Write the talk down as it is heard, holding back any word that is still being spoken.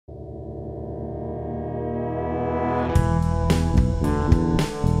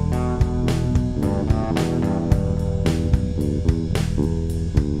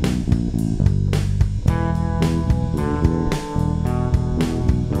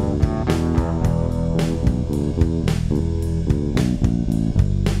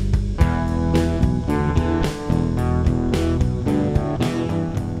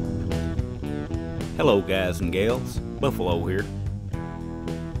Hello guys and gals, Buffalo here.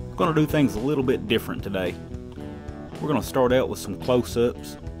 Going to do things a little bit different today. We're going to start out with some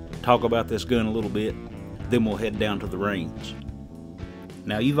close-ups, talk about this gun a little bit, then we'll head down to the range.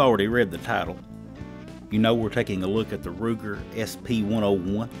 Now you've already read the title. You know we're taking a look at the Ruger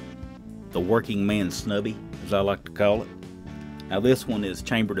SP101, the working man Snubbie, as I like to call it. Now this one is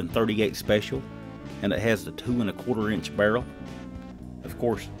chambered in 38 special, and it has the 2 1/4 inch barrel. Of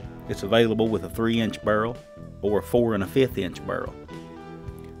course, it's available with a 3-inch barrel or a 4 1/5 inch barrel.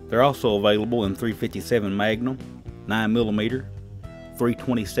 They're also available in 357 Magnum, 9mm,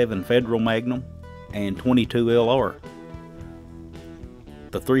 327 Federal Magnum, and 22 LR.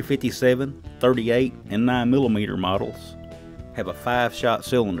 The 357, 38, and 9mm models have a 5-shot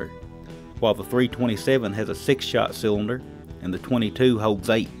cylinder, while the 327 has a 6-shot cylinder and the 22 holds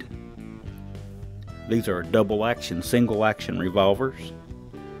 8. These are double action, single action revolvers.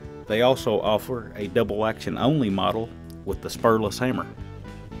 They also offer a double action only model with the spurless hammer.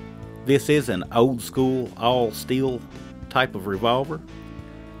 This is an old school all steel type of revolver.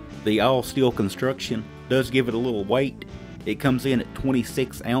 The all steel construction does give it a little weight. It comes in at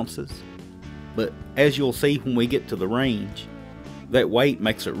 26 ounces, but as you'll see when we get to the range, that weight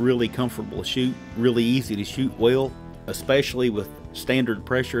makes it really comfortable to shoot, really easy to shoot well, especially with standard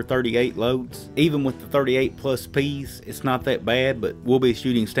pressure 38 loads. Even with the 38 plus Ps, it's not that bad, but we'll be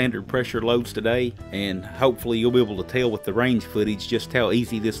shooting standard pressure loads today, and hopefully you'll be able to tell with the range footage just how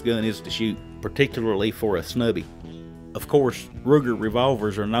easy this gun is to shoot, particularly for a Snubbie. Of course, Ruger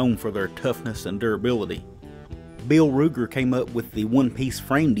revolvers are known for their toughness and durability. Bill Ruger came up with the one-piece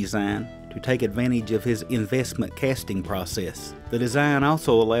frame design to take advantage of his investment casting process. The design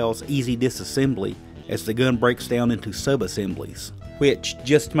also allows easy disassembly as the gun breaks down into sub-assemblies, which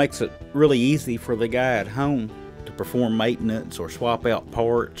just makes it really easy for the guy at home to perform maintenance or swap out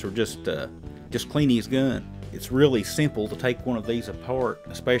parts or just clean his gun. It's really simple to take one of these apart,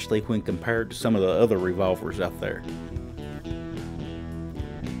 especially when compared to some of the other revolvers out there.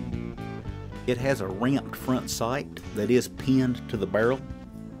 It has a ramped front sight that is pinned to the barrel.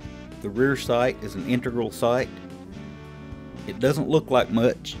 The rear sight is an integral sight. It doesn't look like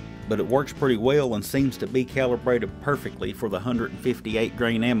much, but it works pretty well and seems to be calibrated perfectly for the 158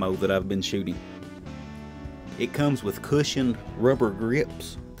 grain ammo that I've been shooting. It comes with cushioned rubber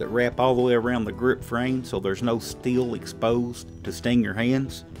grips that wrap all the way around the grip frame so there's no steel exposed to sting your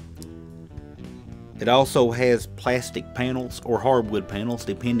hands. It also has plastic panels or hardwood panels,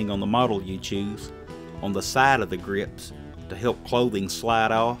 depending on the model you choose, on the side of the grips to help clothing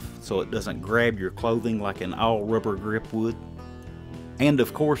slide off so it doesn't grab your clothing like an all rubber grip would. And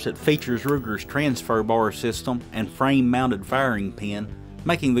of course it features Ruger's transfer bar system and frame mounted firing pin,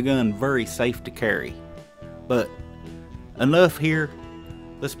 making the gun very safe to carry. But enough here,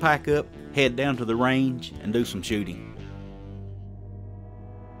 let's pack up, head down to the range and do some shooting.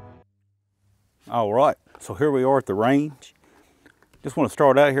 Alright, so here we are at the range. Just want to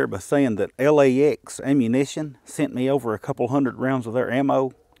start out here by saying that LAX Ammunition sent me over a couple hundred rounds of their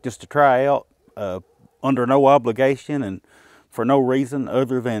ammo just to try out, under no obligation and for no reason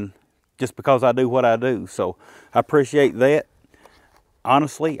other than just because I do what I do. So I appreciate that.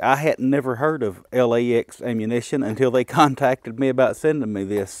 Honestly, I hadn't never heard of LAX Ammunition until they contacted me about sending me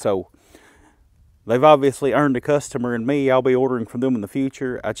this. So they've obviously earned a customer in me. I'll be ordering from them in the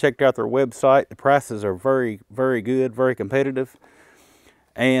future. I checked out their website. The prices are very, very good, very competitive.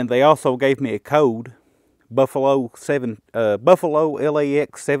 And they also gave me a code, Buffalo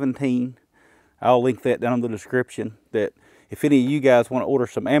LAX 17. I'll link that down in the description, that if any of you guys want to order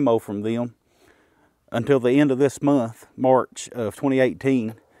some ammo from them, until the end of this month, March of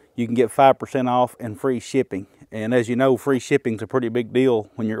 2018, you can get 5% off and free shipping. And as you know, free shipping's a pretty big deal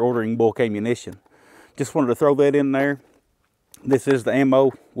when you're ordering bulk ammunition. Just wanted to throw that in there. This is the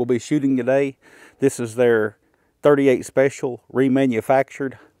ammo we'll be shooting today. This is their 38 special,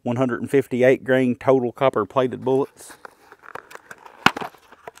 remanufactured, 158 grain total copper plated bullets.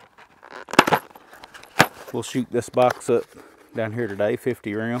 We'll shoot this box up down here today,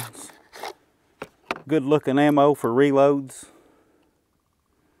 50 rounds. Good looking ammo for reloads.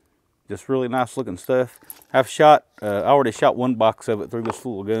 Just really nice looking stuff. I already shot one box of it through this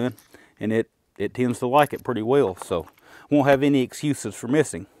little gun, and it tends to like it pretty well, so won't have any excuses for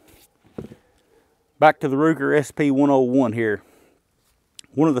missing. Back to the Ruger SP101 here.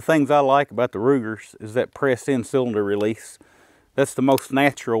 One of the things I like about the Rugers is that press-in cylinder release. That's the most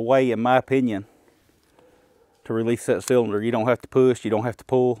natural way, in my opinion, to release that cylinder. You don't have to push, you don't have to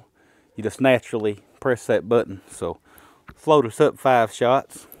pull. You just naturally press that button. So float us up 5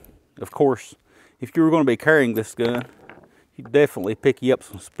 shots. Of course, if you were going to be carrying this gun, you'd definitely pick you up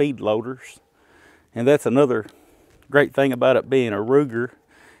some speed loaders. And that's another great thing about it being a Ruger,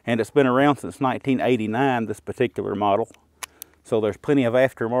 and it's been around since 1989, this particular model. So there's plenty of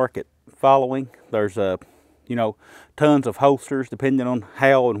aftermarket following. There's you know, tons of holsters depending on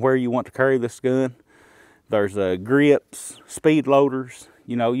how and where you want to carry this gun. There's grips, speed loaders,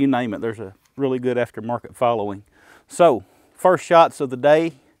 you know, you name it. There's a really good aftermarket following. So, first shots of the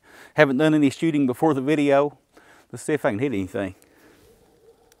day. Haven't done any shooting before the video. Let's see if I can hit anything.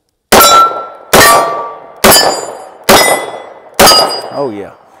 Oh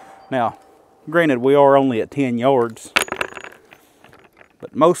yeah. Now, granted, we are only at 10 yards,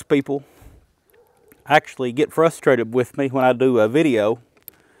 but most people actually get frustrated with me when I do a video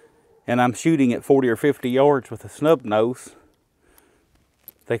and I'm shooting at 40 or 50 yards with a snub nose.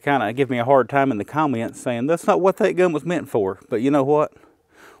 They kind of give me a hard time in the comments saying, that's not what that gun was meant for. But you know what?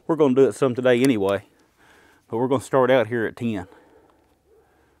 We're going to do it some today anyway. But we're going to start out here at 10.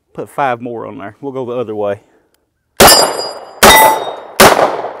 Put 5 more on there. We'll go the other way.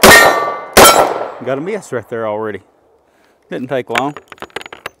 Got a miss right there already. Didn't take long.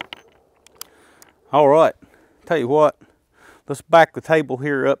 All right, tell you what, let's back the table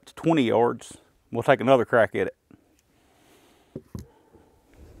here up to 20 yards. We'll take another crack at it.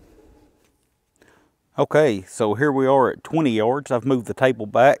 Okay, so here we are at 20 yards. I've moved the table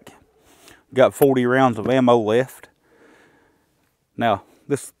back. Got 40 rounds of ammo left. Now,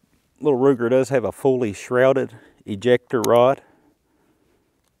 this little Ruger does have a fully shrouded ejector rod.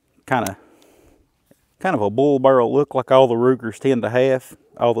 Kind of a bull barrel look like all the Rugers tend to have.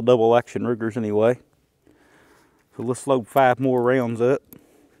 All the double action Rugers anyway. So let's load 5 more rounds up.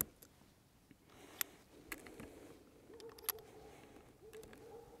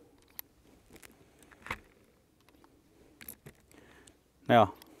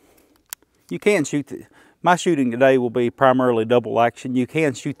 Now, you can shoot my shooting today will be primarily double action. You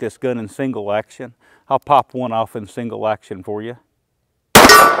can shoot this gun in single action. I'll pop one off in single action for you.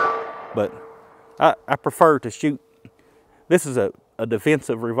 But I prefer to shoot. This is a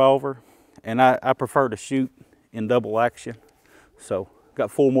defensive revolver, and I prefer to shoot in double action. So,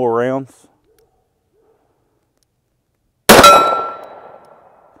 got 4 more rounds.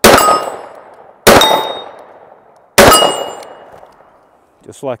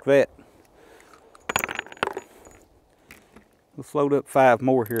 Just like that. Let's load up 5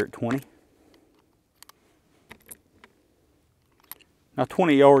 more here at 20. Now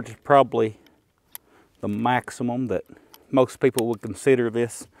 20 yards is probably the maximum that most people would consider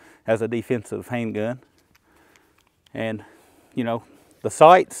this as a defensive handgun. And, you know, the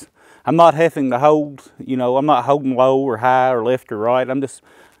sights, I'm not having to hold, you know, I'm not holding low or high or left or right.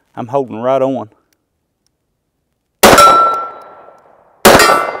 I'm holding right on.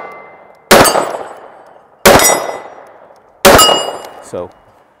 So,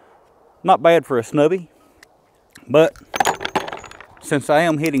 not bad for a Snubbie, but since I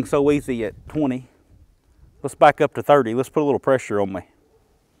am hitting so easy at 20, let's back up to 30. Let's put a little pressure on me.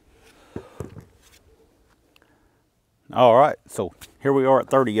 All right, so here we are at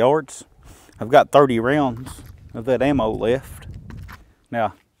 30 yards. I've got 30 rounds of that ammo left.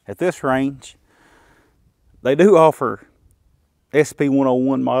 Now, at this range, they do offer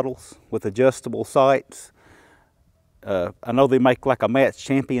SP101 models with adjustable sights. I know they make like a Match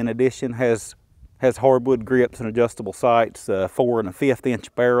Champion edition, has hardwood grips and adjustable sights, 4 and a 1/5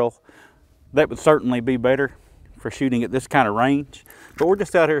 inch barrel. That would certainly be better for shooting at this kind of range. But we're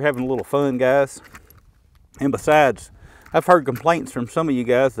just out here having a little fun, guys. And besides, I've heard complaints from some of you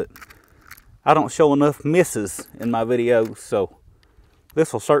guys that I don't show enough misses in my videos, so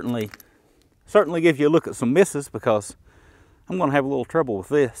this will certainly give you a look at some misses, because I'm going to have a little trouble with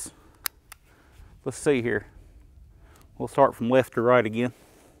this. Let's see here. We'll start from left to right again.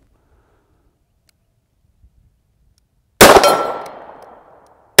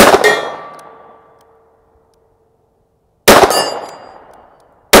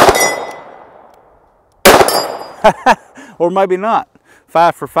 Or maybe not.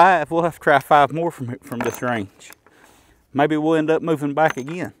 5 for 5. We'll have to try 5 more from this range. Maybe we'll end up moving back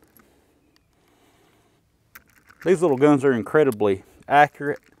again. These little guns are incredibly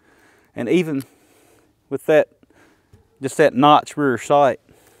accurate, and even with that, just that notch rear sight,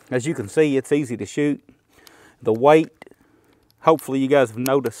 as you can see, it's easy to shoot. The weight, hopefully you guys have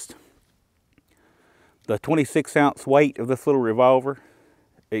noticed the 26-ounce weight of this little revolver.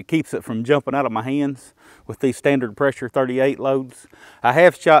 It keeps it from jumping out of my hands with these standard pressure 38 loads. I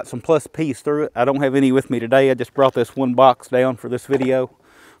have shot some plus P's through it. I don't have any with me today. I just brought this one box down for this video.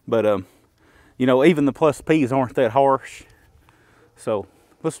 But, you know, even the plus P's aren't that harsh. So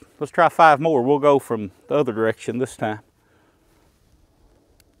let's try 5 more. We'll go from the other direction this time.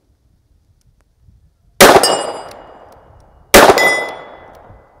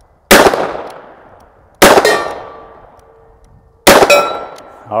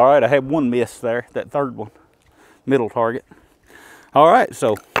 All right, I had one miss there, that third one, middle target. All right,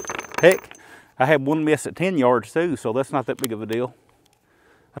 so heck, I had one miss at 10 yards too, so that's not that big of a deal.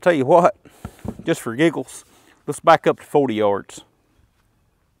 I'll tell you what, just for giggles, let's back up to 40 yards.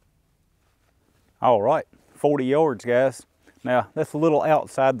 All right, 40 yards, guys. Now, that's a little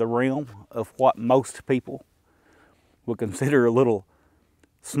outside the realm of what most people would consider a little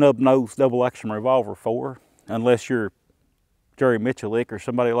snub-nosed double-action revolver for, unless you're Jerry Michalik or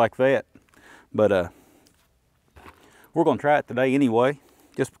somebody like that. But we're going to try it today anyway,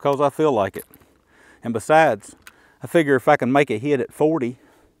 just because I feel like it. And besides, I figure if I can make a hit at 40,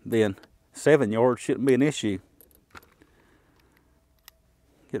 then 7 yards shouldn't be an issue.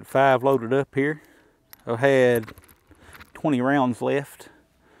 Get 5 loaded up here. I had 20 rounds left,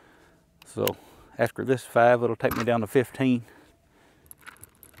 so after this 5 it'll take me down to 15.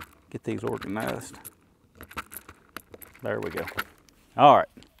 Get these organized. There we go. All right,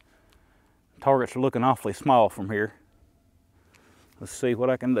 targets are looking awfully small from here. Let's see what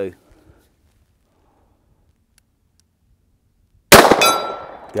I can do.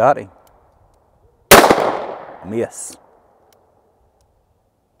 Got him. Miss.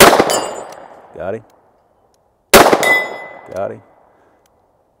 Got him. Got him.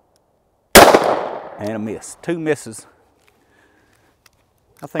 And a miss. 2 misses.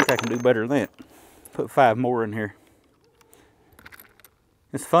 I think I can do better than that. Put 5 more in here.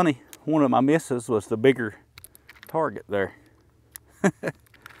 It's funny, one of my misses was the bigger target there.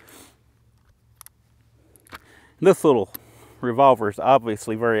 This little revolver is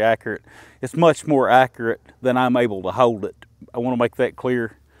obviously very accurate. It's much more accurate than I'm able to hold it. I want to make that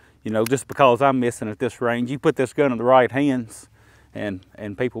clear. You know, just because I'm missing at this range, you put this gun in the right hands and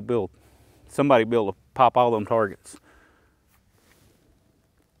people somebody be able to pop all them targets.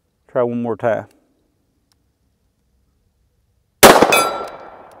 Try one more time.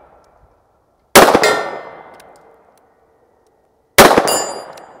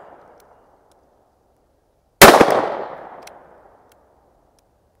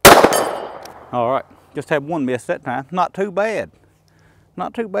 All right, just had one miss that time. Not too bad.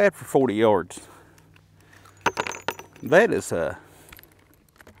 Not too bad for 40 yards. That is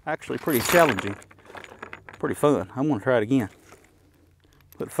actually pretty challenging. Pretty fun. I'm gonna try it again.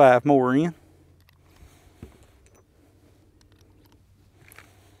 Put 5 more in.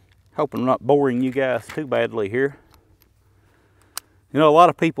 Hoping I'm not boring you guys too badly here. You know, a lot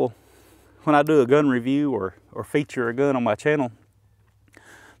of people, when I do a gun review or feature a gun on my channel,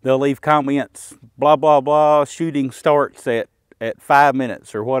 they'll leave comments, blah, blah, blah, shooting starts at 5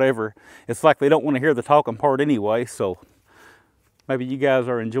 minutes or whatever. It's like they don't want to hear the talking part anyway, so maybe you guys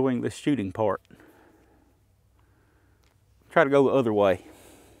are enjoying this shooting part. Try to go the other way.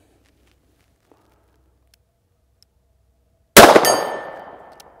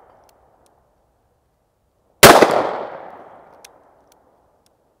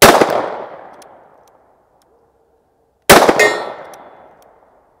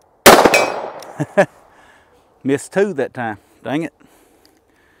 Missed 2 that time. Dang it.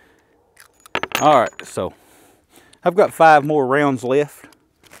 All right, so I've got 5 more rounds left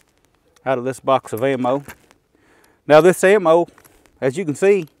out of this box of ammo. Now this ammo, as you can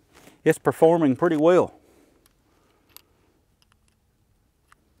see, it's performing pretty well.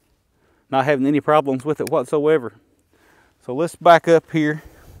 Not having any problems with it whatsoever. So let's back up here.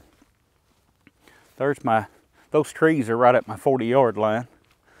 There's those trees are right at my 40-yard line.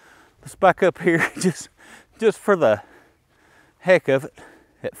 Let's back up here just for the heck of it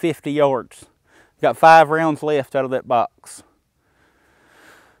at 50 yards. Got 5 rounds left out of that box.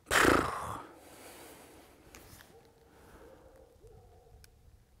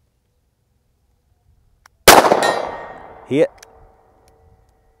 Hit.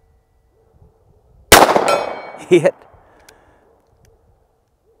 Hit.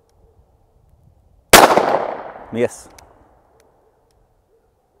 Miss.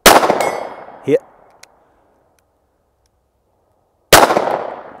 Hit.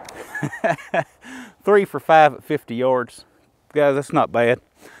 3 for 5 at 50 yards. Guys, that's not bad.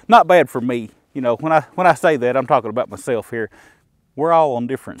 Not bad for me. You know, when I say that, I'm talking about myself here. We're all on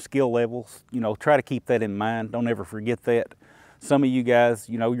different skill levels. You know, try to keep that in mind. Don't ever forget that. Some of you guys,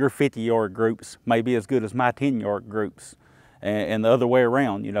 you know, your 50-yard groups may be as good as my 10-yard groups. And the other way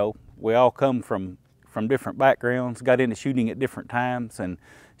around, you know, we all come from different backgrounds, got into shooting at different times and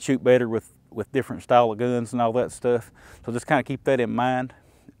shoot better with different style of guns and all that stuff. So just kind of keep that in mind.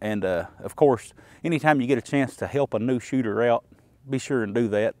 And of course, anytime you get a chance to help a new shooter out, be sure and do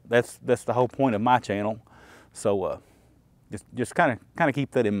that. That's the whole point of my channel. So just kind of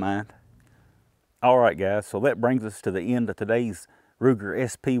keep that in mind. All right, guys. So that brings us to the end of today's Ruger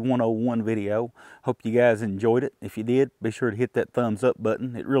SP101 video. Hope you guys enjoyed it. If you did, be sure to hit that thumbs up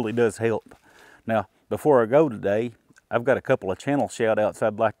button. It really does help. Now, before I go today, I've got a couple of channel shout outs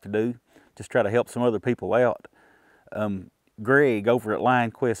I'd like to do. Just try to help some other people out. Greg over at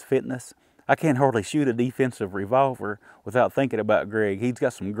Lion Quest Fitness. I can't hardly shoot a defensive revolver without thinking about Greg. He's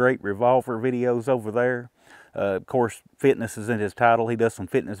got some great revolver videos over there. Of course, fitness is in his title. He does some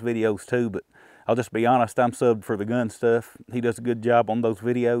fitness videos too, but I'll just be honest, I'm subbed for the gun stuff. He does a good job on those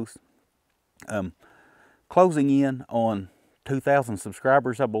videos. Closing in on 2,000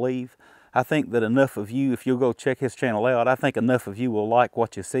 subscribers, I believe. I think that enough of you, if you'll go check his channel out, I think enough of you will like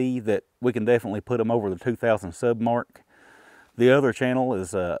what you see that we can definitely put him over the 2,000 sub mark. The other channel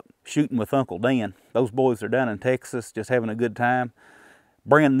is Shooting with Uncle Dan. Those boys are down in Texas just having a good time.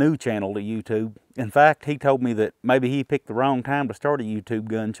 Brand new channel to YouTube. In fact, he told me that maybe he picked the wrong time to start a YouTube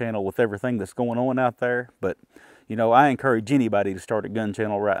gun channel with everything that's going on out there. But, you know, I encourage anybody to start a gun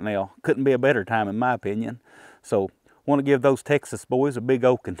channel right now. Couldn't be a better time in my opinion. So, want to give those Texas boys a big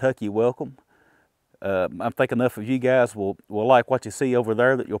old Kentucky welcome. I think enough of you guys will like what you see over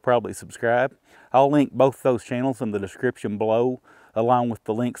there that you'll probably subscribe. I'll link both those channels in the description below, along with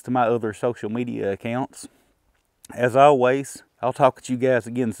the links to my other social media accounts. As always, I'll talk to you guys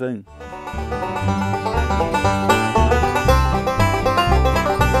again soon.